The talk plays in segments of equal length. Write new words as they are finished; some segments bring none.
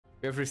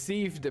We have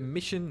received a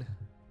mission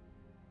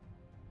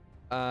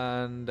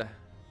and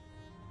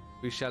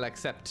we shall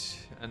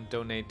accept and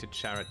donate to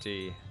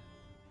charity.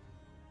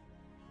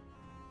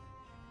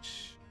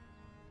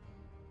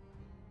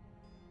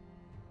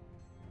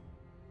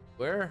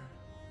 Where?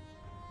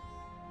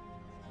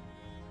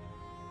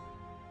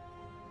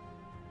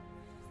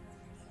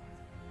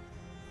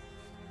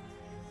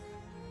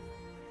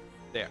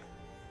 There.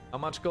 How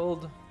much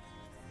gold?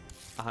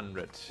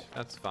 100.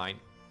 That's fine.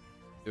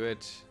 Do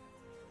it.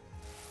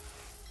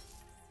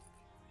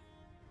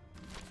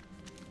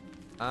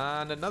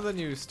 And another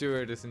new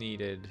steward is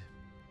needed.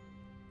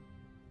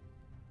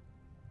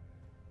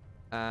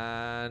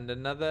 And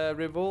another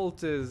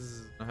revolt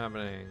is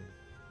happening.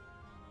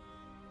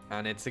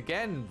 And it's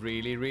again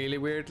really, really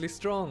weirdly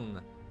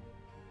strong.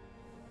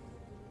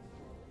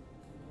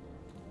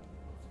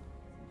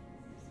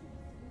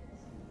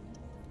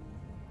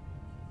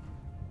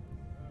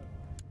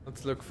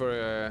 Let's look for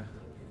a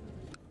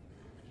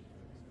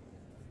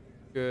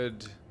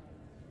good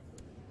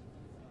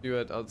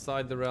steward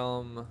outside the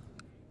realm.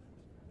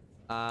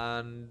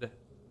 And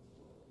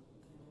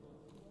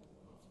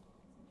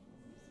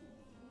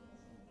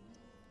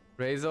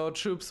raise our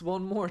troops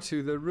one more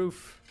to the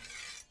roof.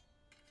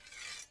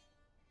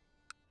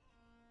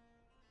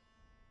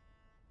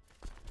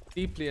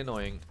 Deeply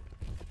annoying.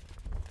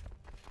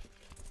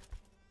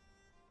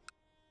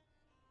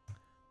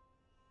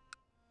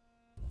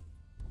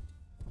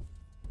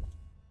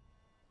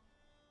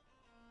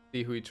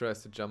 See who he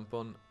tries to jump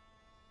on.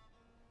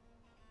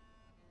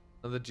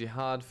 Another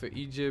jihad for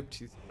Egypt.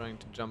 He's trying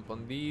to jump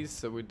on these,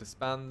 so we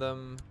disband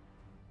them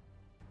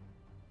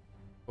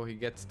before he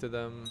gets to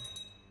them.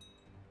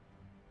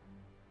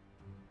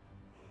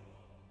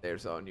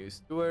 There's our new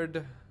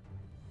steward.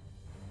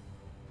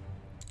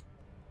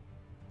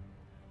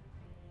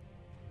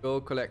 Go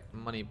collect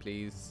money,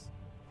 please.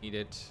 Need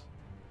it.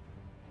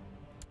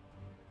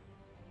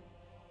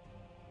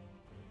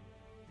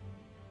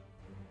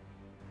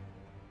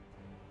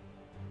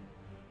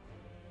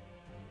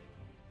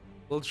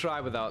 We'll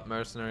try without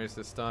mercenaries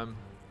this time.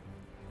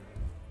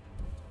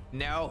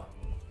 No.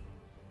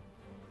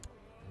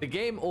 The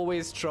game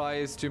always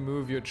tries to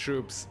move your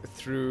troops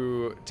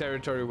through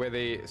territory where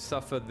they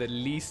suffer the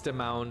least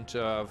amount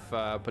of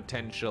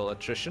potential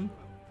attrition.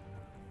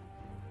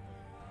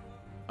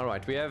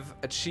 Alright, we have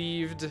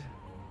achieved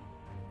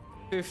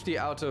 50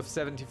 out of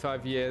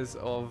 75 years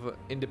of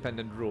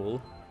independent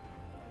rule.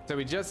 So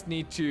we just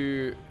need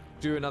to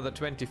do another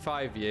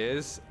 25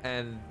 years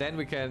and then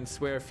we can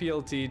swear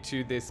fealty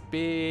to this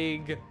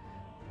big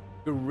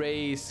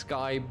gray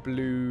sky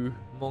blue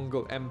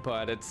Mongol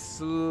empire that's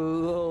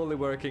slowly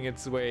working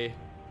its way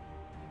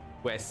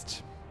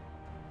west.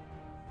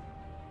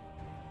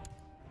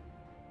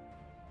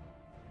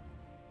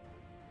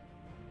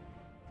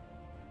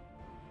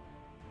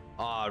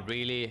 Ah,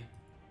 really?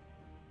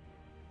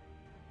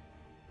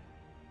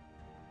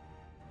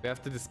 We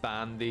have to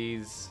disband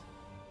these.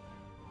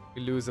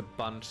 We lose a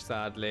bunch,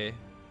 sadly,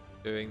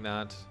 doing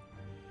that.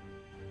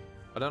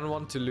 I don't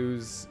want to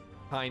lose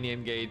tiny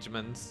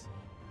engagements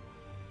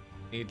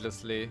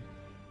needlessly.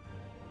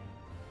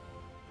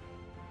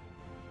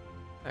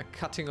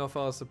 Cutting off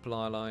our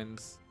supply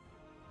lines.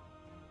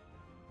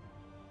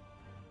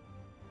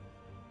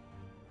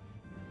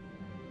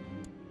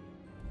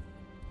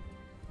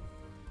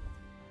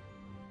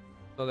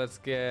 So let's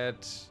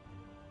get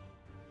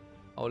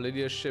our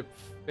leadership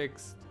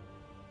fixed.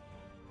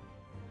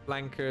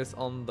 Flankers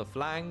on the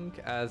flank,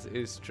 as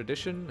is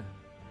tradition.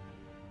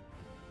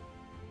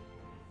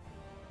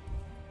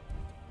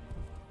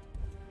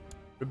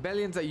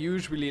 Rebellions are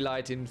usually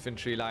light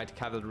infantry, light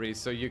cavalry,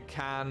 so you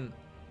can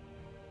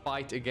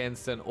fight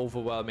against an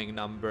overwhelming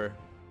number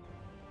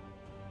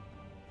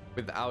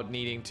without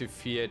needing to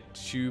fear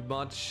too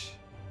much.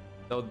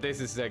 So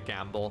this is a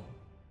gamble.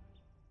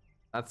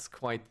 That's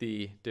quite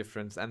the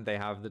difference, and they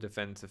have the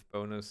defensive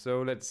bonus,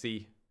 so let's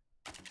see.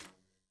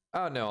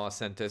 Oh no, our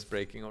center is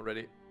breaking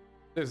already.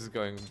 This is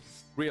going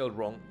real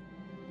wrong.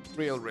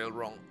 Real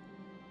wrong.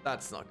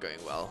 That's not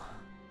going well.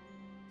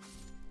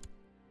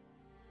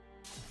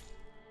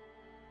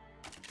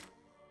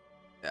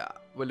 Yeah,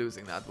 we're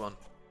losing that one.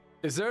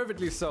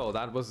 Deservedly so.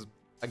 That was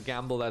a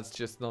gamble that's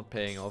just not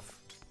paying off.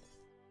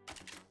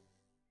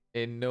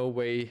 In no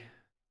way,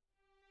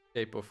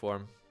 shape or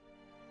form.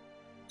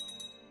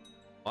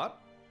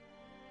 What?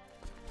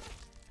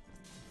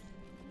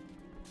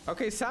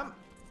 Okay, Sam.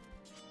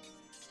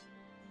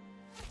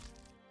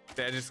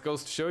 That just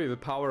goes to show you the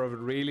power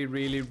of really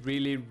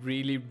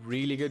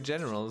good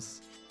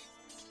generals.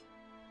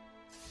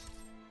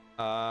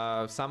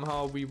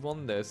 Somehow we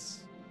won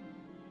this.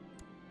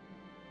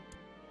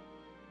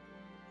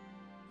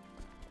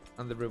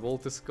 And the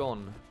revolt is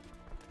gone.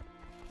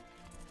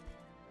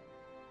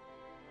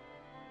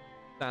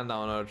 Stand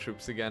down our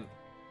troops again.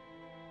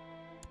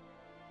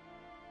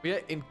 We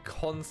are in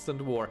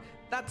constant war.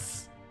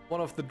 That's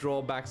one of the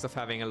drawbacks of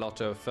having a lot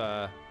of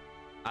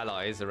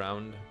allies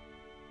around.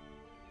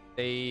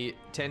 They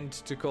tend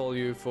to call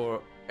you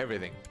for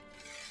everything.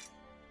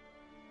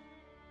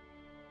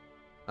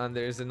 And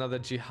there is another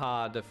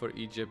jihad for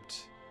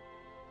Egypt.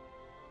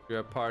 We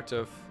are part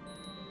of...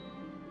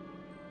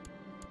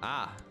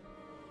 Ah!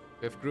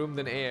 We've groomed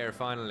an heir,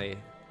 finally.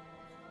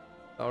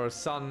 Our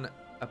son,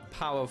 a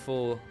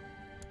powerful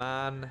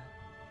man,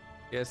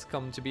 he has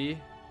come to be.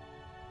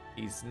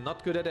 He's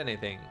not good at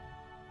anything,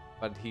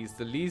 but he's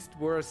the least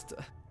worst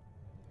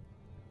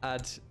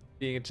at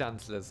being a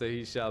chancellor, so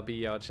he shall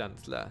be our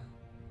chancellor.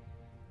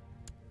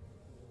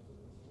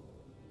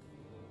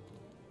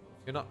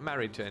 You're not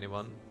married to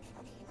anyone.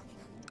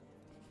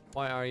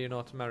 Why are you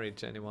not married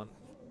to anyone?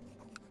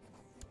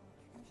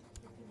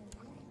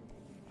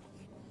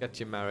 Get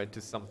you married to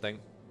something.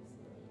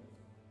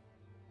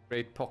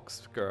 Great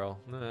pox girl.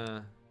 Nah.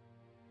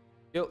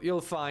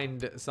 You'll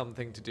find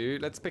something to do.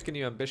 Let's pick a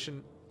new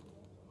ambition.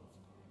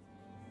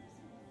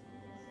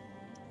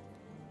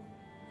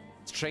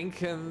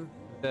 Strengthen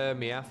the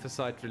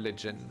Miaphysite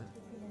religion.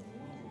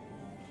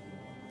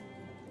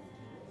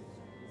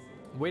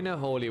 Win a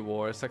holy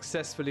war.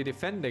 Successfully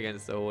defend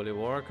against the holy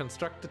war.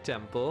 Construct a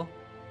temple.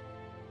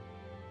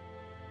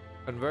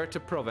 Convert a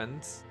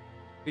province.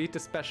 Beat a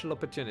special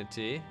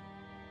opportunity.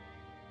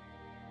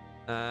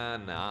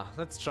 Nah.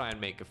 Let's try and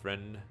make a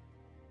friend.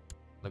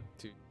 Look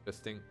too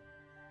interesting.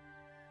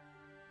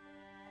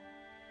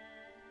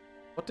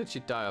 What did she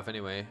die of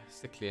anyway?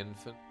 Sickly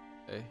infant.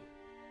 Okay.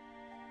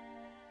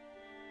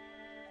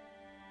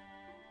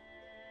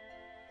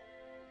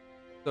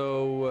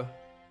 So...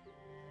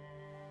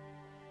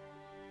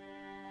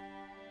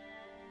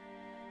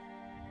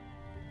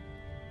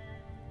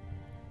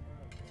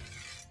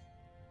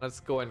 let's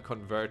go and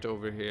convert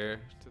over here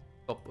to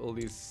stop all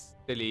these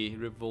silly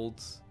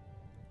revolts.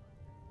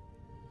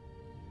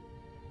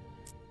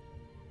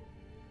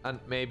 And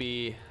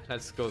maybe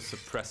let's go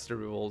suppress the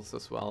revolts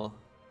as well.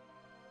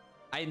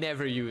 I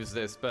never use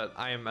this, but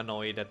I am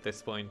annoyed at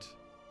this point.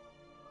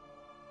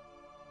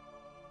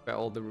 By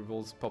all the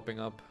revolts popping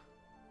up.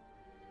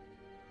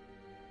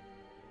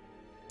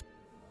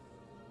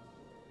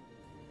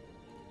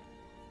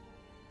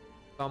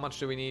 How much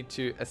do we need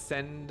to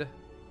ascend?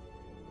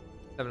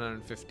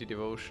 750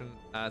 devotion,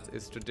 as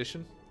is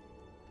tradition.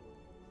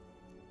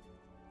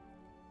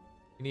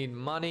 We need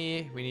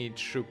money, we need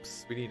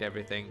troops, we need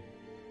everything.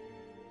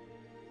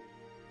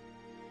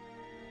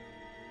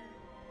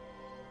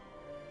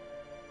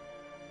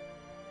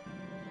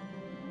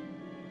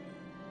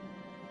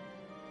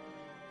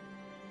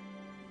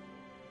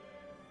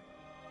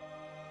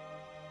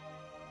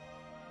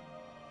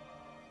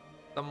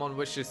 Someone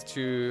wishes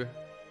to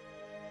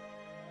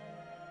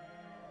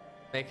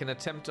make an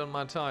attempt on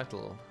my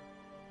title.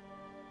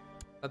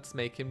 Let's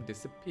make him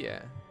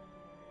disappear.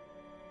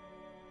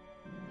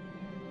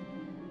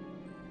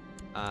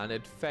 And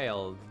it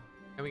failed.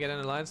 Can we get an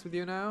alliance with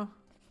you now?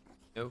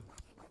 Nope.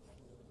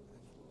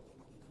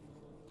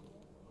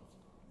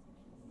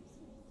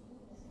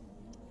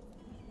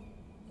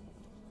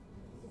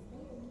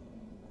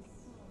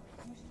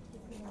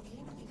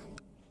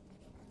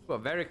 Well,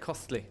 very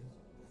costly.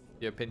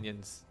 The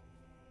opinions.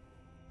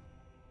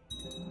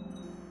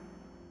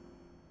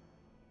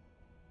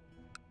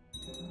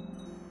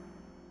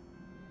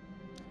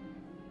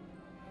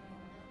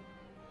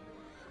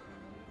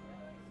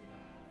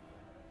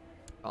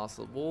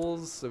 Castle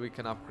walls, so we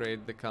can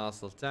upgrade the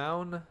castle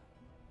town.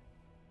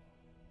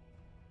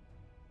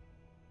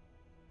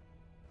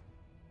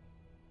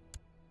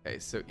 Okay,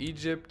 so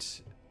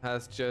Egypt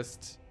has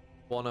just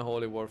won a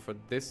holy war for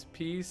this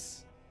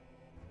piece.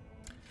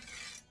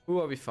 Who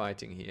are we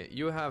fighting here?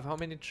 You have how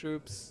many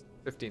troops?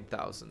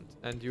 15,000.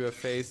 And you are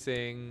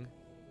facing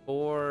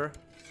 4,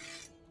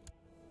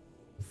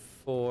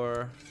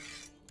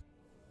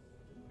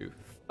 2.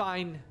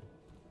 Fine.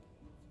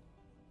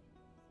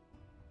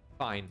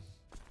 Fine.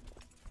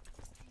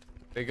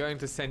 We're going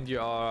to send you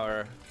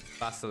our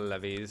vassal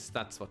levies.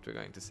 That's what we're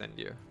going to send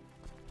you.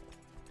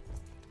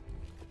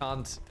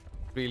 Can't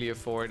really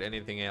afford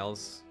anything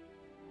else.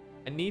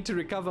 I need to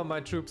recover my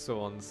troop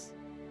zones.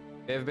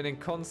 They have been in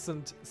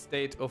constant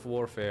state of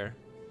warfare.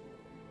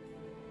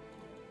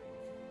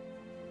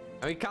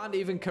 And we can't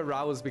even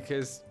carouse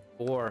because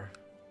war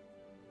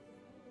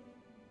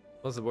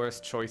was the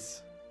worst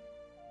choice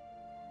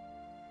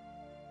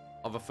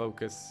of a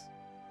focus.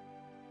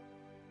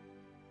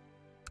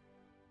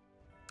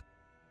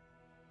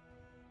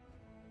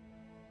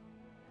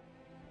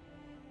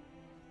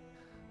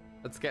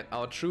 Let's get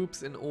our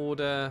troops in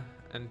order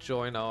and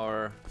join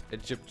our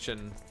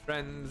Egyptian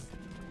friends.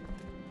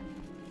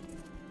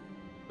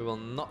 We will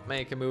not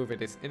make a move.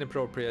 It is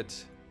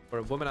inappropriate for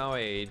a woman our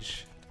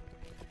age.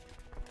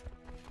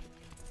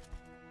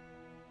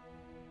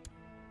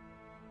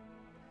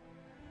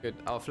 Good.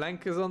 Our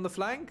flank is on the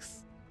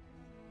flanks.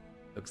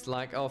 Looks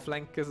like our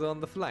flank is on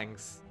the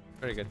flanks.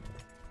 Very good.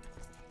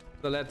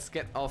 So let's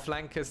get our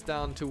flankers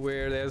down to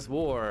where there's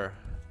war.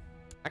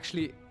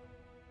 Actually,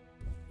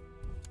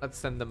 let's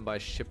send them by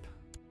ship.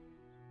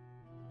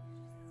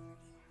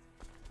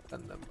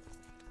 Send them.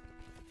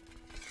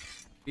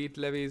 Fleet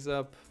levies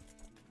up.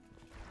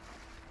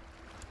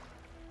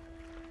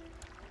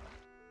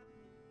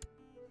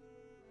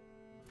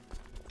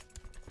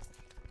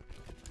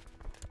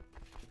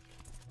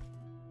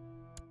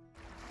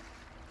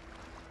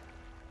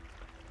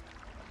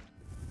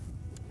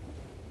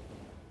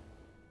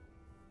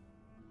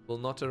 will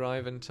not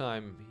arrive in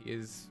time. He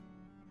is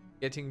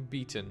getting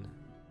beaten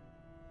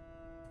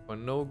for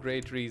no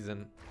great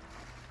reason.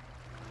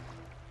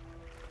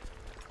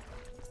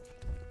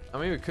 I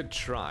mean, we could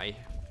try,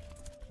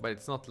 but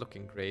it's not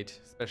looking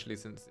great, especially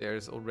since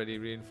there's already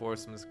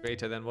reinforcements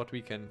greater than what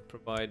we can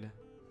provide.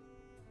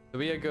 So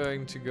we are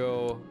going to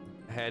go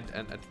ahead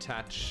and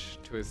attach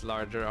to his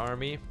larger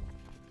army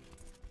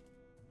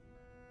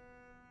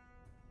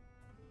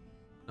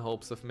in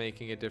hopes of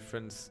making a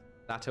difference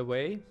that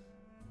away.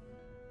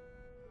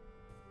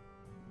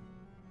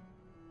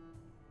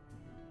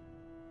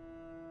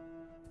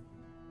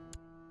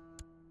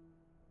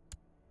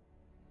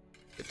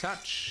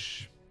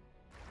 Detach.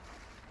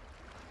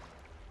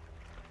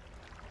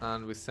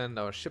 And we send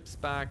our ships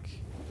back.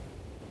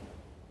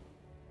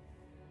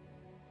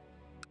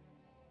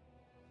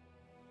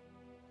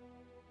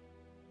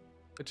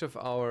 Which of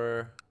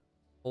our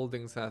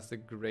holdings has the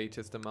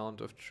greatest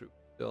amount of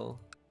troops still?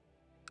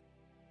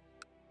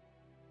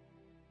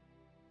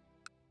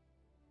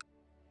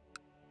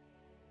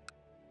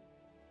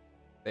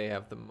 They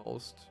have the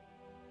most.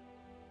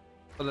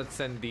 So let's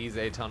send these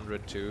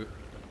 800 too.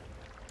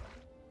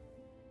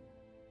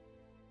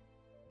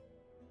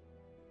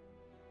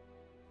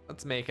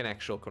 Let's make an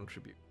actual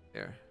contribution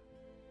there.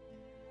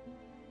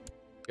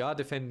 We are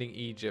defending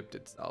Egypt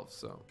itself,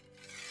 so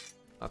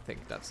I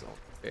think that's all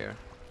fair.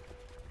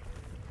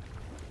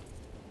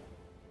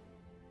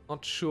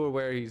 Not sure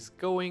where he's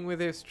going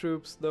with his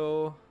troops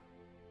though.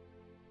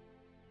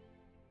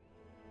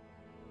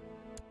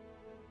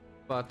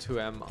 But who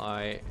am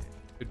I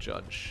to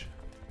judge?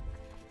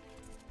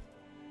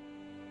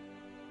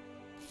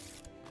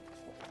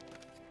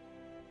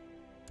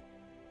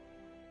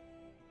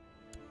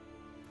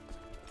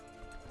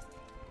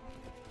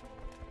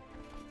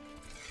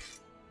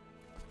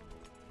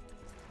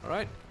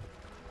 Alright.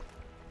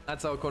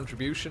 That's our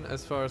contribution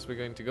as far as we're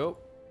going to go.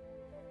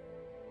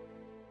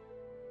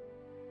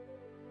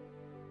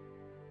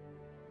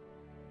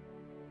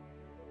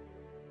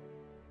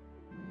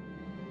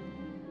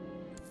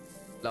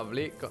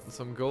 Lovely, gotten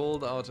some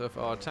gold out of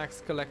our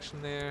tax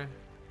collection there.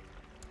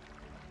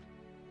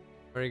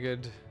 Very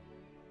good.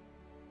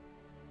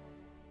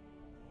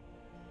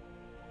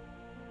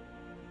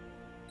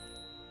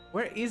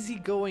 Where is he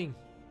going?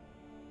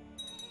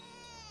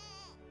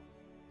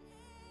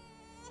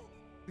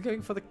 He's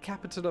going for the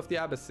capital of the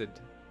Abbasid.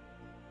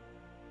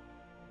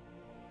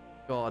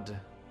 God.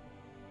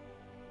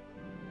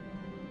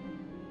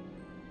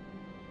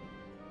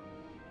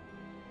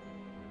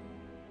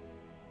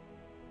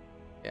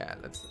 Yeah,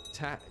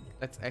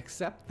 let's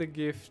accept the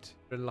gift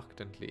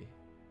reluctantly.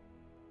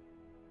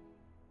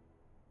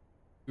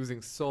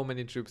 Losing so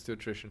many troops to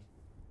attrition.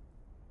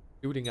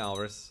 Including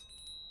ours.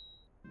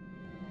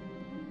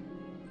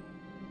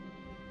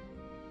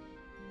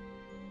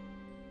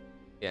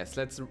 Yes,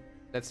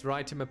 let's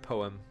write him a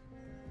poem.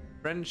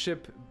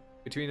 Friendship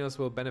between us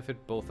will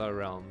benefit both our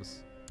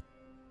realms.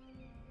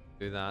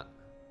 Do that.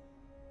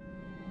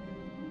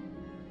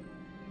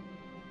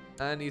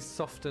 And he's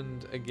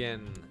softened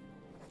again.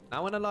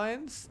 Now an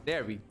alliance?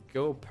 There we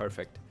go,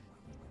 perfect.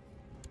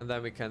 And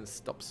then we can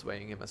stop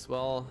swaying him as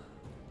well.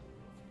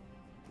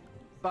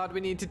 But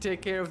we need to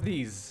take care of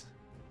these.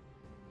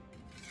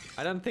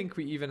 I don't think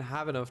we even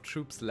have enough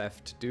troops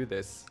left to do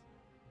this.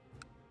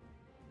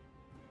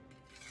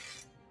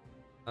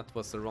 That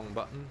was the wrong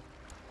button.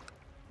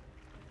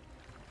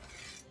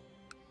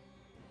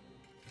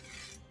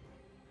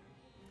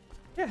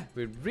 Yeah,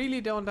 we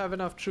really don't have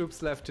enough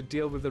troops left to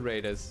deal with the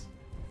raiders.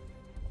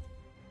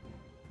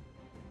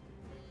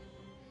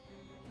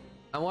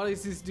 And what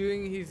is he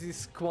doing? He's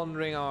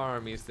squandering our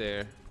armies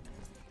there.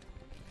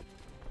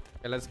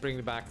 Okay, let's bring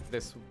back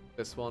this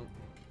one.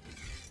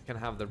 Can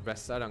have the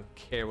rest. I don't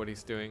care what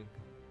he's doing.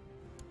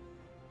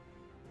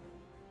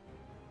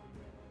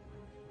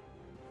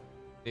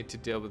 Need to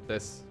deal with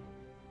this.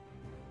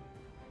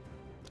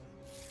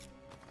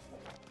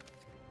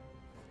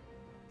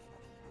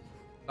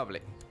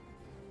 Lovely.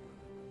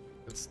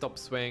 Let's stop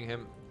swaying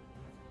him.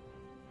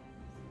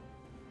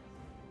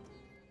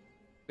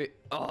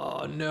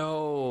 Oh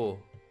no!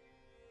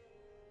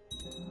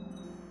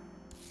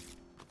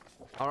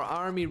 Our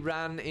army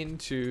ran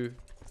into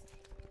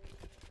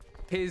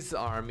his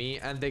army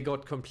and they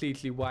got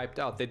completely wiped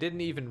out. They didn't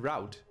even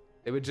rout.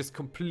 They were just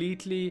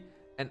completely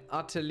and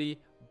utterly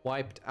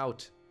wiped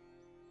out.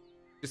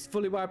 Just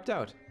fully wiped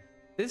out.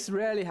 This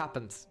rarely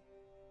happens.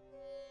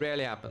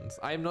 Rarely happens.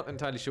 I'm not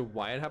entirely sure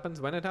why it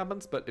happens, when it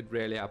happens, but it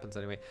rarely happens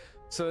anyway.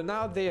 So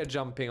now they are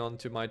jumping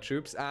onto my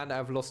troops and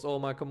I've lost all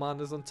my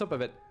commanders on top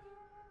of it.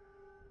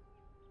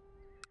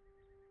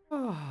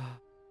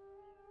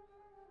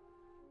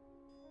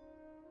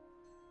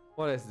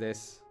 What is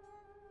this?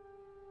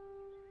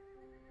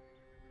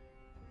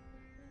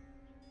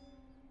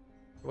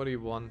 What do you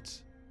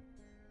want?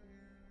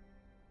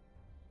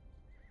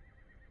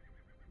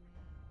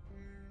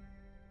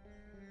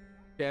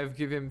 Okay, I've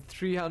given him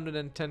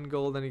 310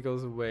 gold and he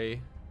goes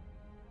away.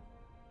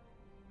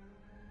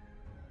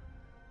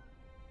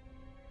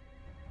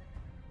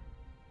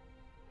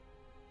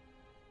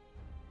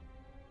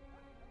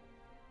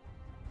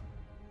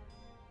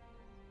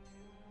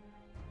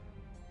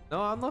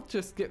 No, I'm not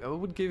just I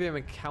would give him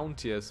a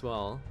county as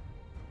well.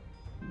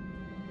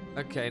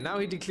 Okay, now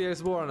he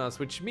declares war on us,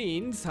 which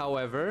means,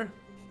 however,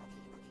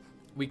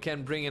 we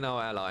can bring in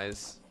our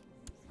allies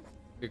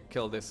to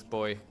kill this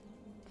boy.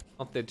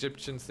 Not the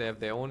Egyptians, they have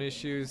their own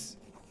issues.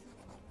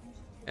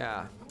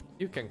 Yeah,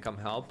 you can come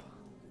help.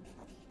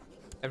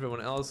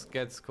 Everyone else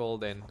gets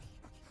called in.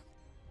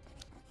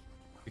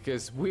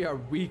 Because we are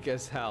weak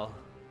as hell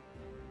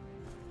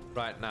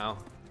right now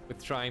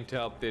with trying to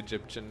help the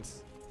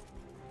Egyptians.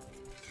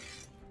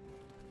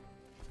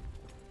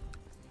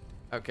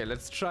 Okay,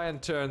 let's try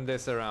and turn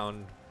this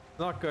around.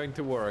 Not going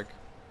to work.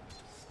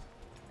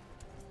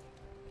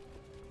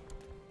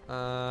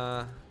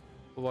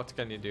 What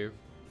can you do?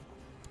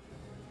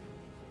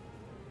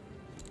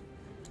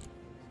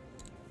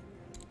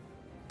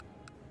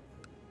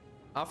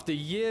 After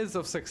years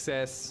of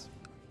success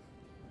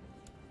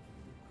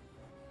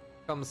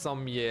come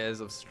some years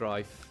of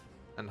strife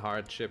and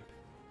hardship.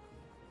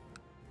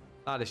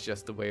 That is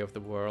just the way of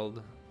the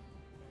world.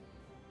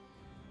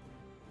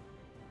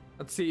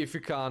 Let's see if we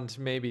can't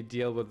maybe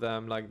deal with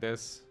them like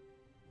this.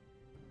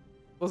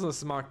 Wasn't a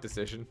smart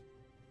decision.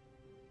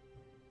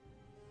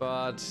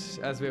 But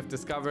as we have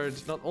discovered,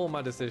 not all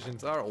my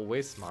decisions are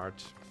always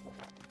smart.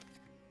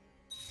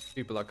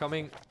 People are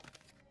coming.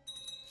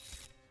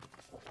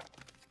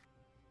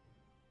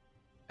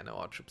 I know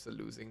our troops are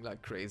losing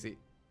like crazy.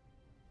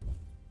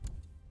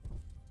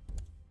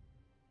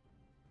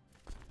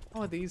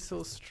 Oh, are these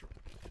so strong?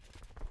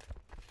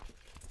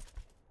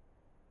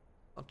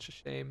 Such a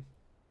shame.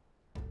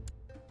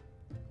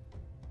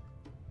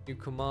 New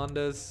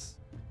commanders.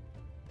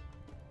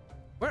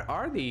 Where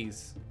are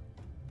these?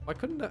 Why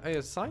couldn't I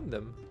assign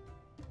them?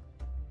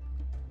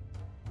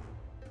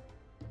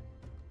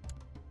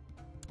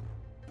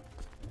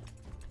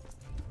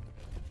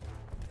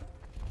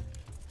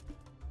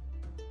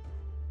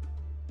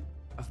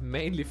 I've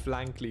mainly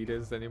flank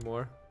leaders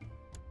anymore.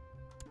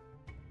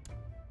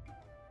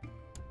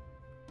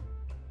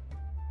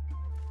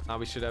 Now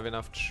we should have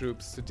enough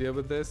troops to deal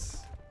with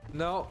this.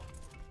 No.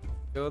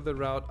 Go the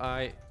route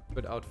I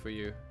put out for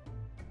you.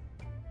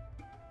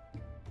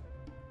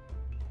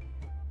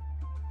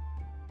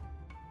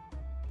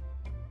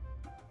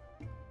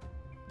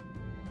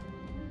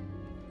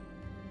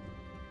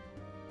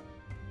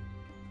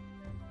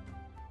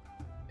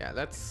 Yeah,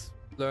 let's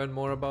learn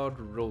more about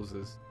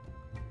roses.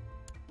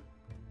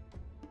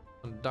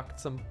 Conduct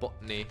some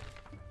botany.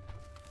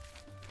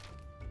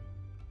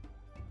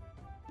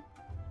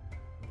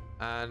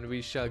 And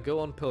we shall go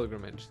on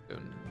pilgrimage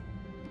soon.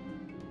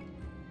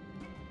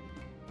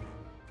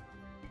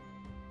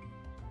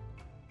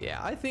 Yeah,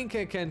 I think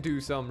I can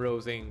do some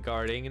rosing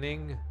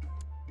gardening.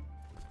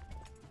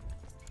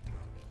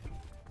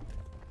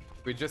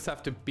 We just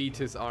have to beat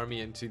his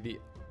army into the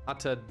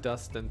utter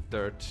dust and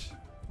dirt.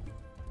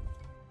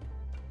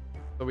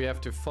 So we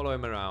have to follow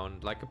him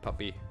around like a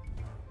puppy.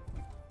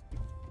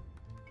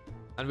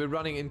 And we're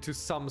running into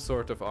some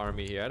sort of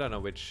army here. I don't know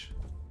which.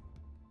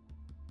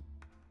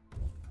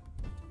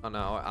 Oh no,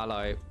 our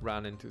ally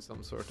ran into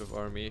some sort of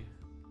army.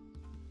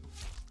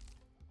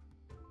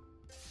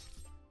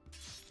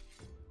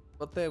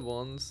 But they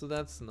won, so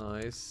that's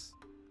nice.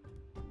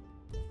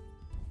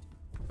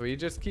 We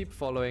just keep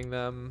following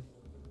them.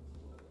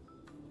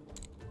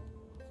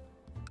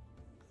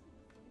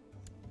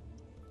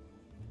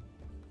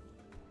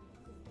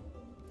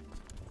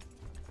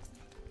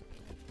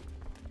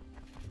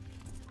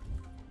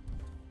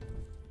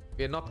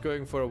 We're not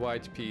going for a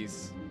white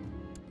peace.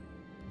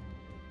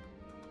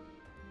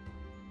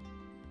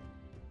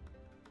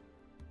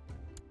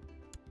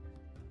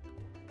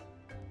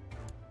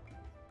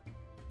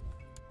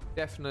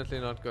 Definitely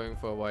not going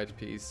for a white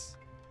peace.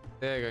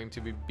 They're going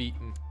to be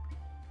beaten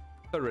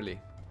thoroughly.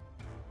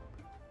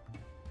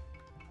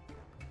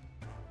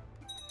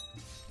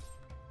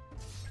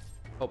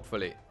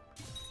 Hopefully.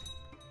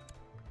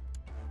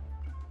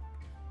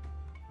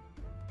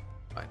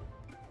 Fine.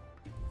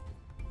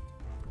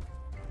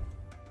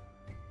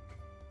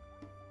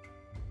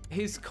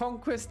 His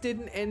conquest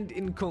didn't end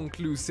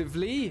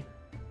inconclusively.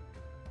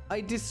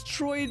 I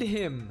destroyed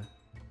him.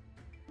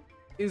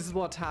 Is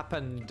what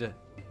happened.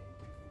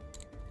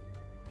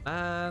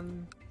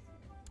 Man.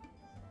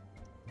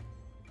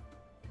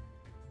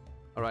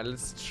 Alright,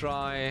 let's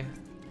try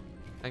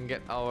and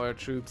get our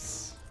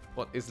troops,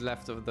 what is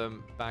left of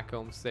them, back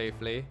home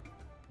safely.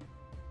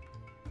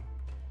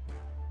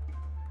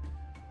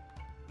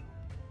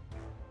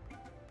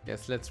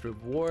 Yes, let's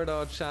reward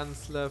our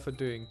Chancellor for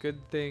doing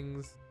good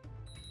things.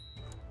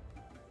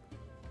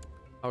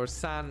 Our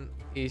San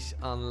is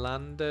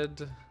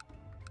unlanded.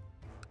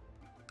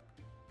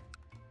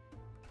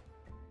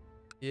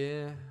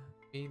 Yeah.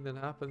 That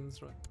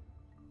happens, right?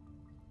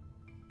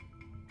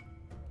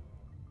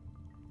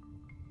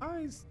 Oh,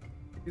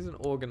 he's an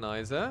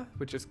organizer,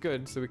 which is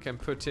good, so we can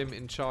put him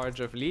in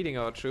charge of leading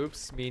our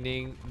troops,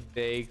 meaning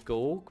they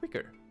go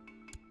quicker.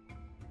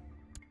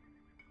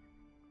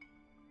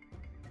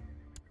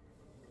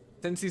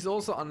 Since he's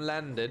also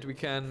unlanded, we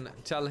can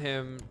tell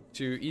him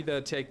to either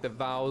take the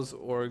vows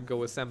or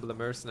go assemble a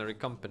mercenary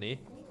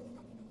company.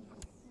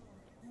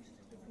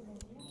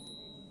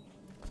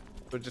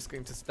 We're just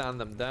going to stand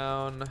them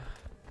down,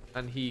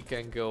 and he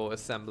can go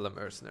assemble a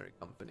mercenary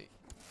company.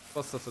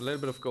 Costs us a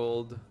little bit of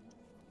gold,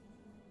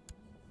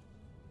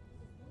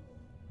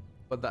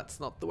 but that's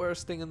not the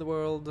worst thing in the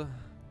world.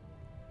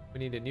 We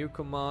need a new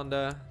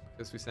commander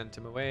because we sent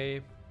him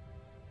away.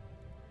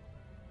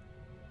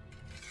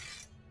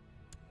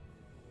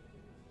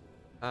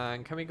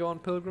 And can we go on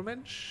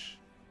pilgrimage?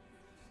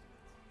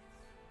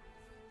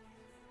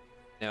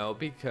 No,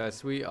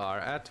 because we are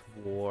at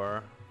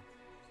war.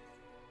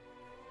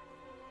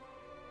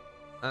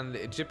 And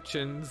the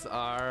Egyptians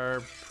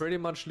are pretty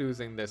much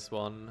losing this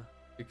one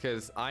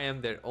because I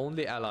am their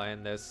only ally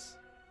in this.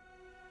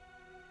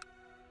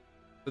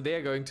 So they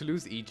are going to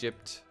lose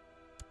Egypt.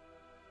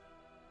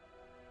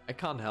 I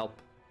can't help.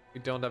 We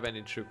don't have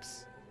any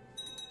troops.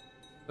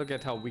 Look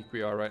at how weak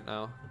we are right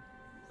now.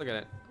 Look at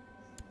it.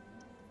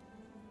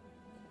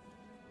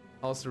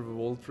 How's the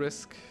revolt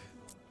risk?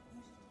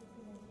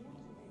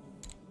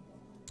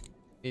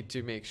 Need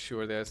to make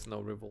sure there's no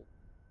revolt,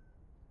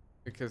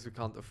 because we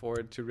can't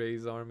afford to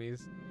raise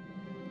armies.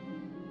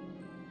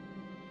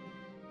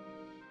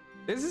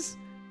 This is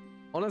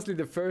honestly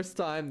the first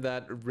time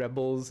that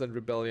rebels and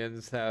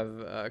rebellions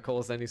have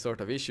caused any sort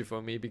of issue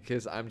for me,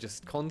 because I'm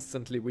just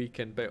constantly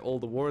weakened by all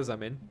the wars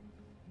I'm in.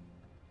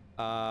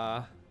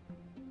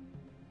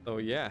 So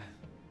yeah.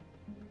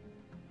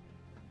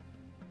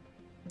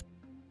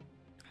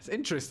 It's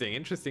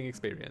interesting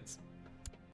experience.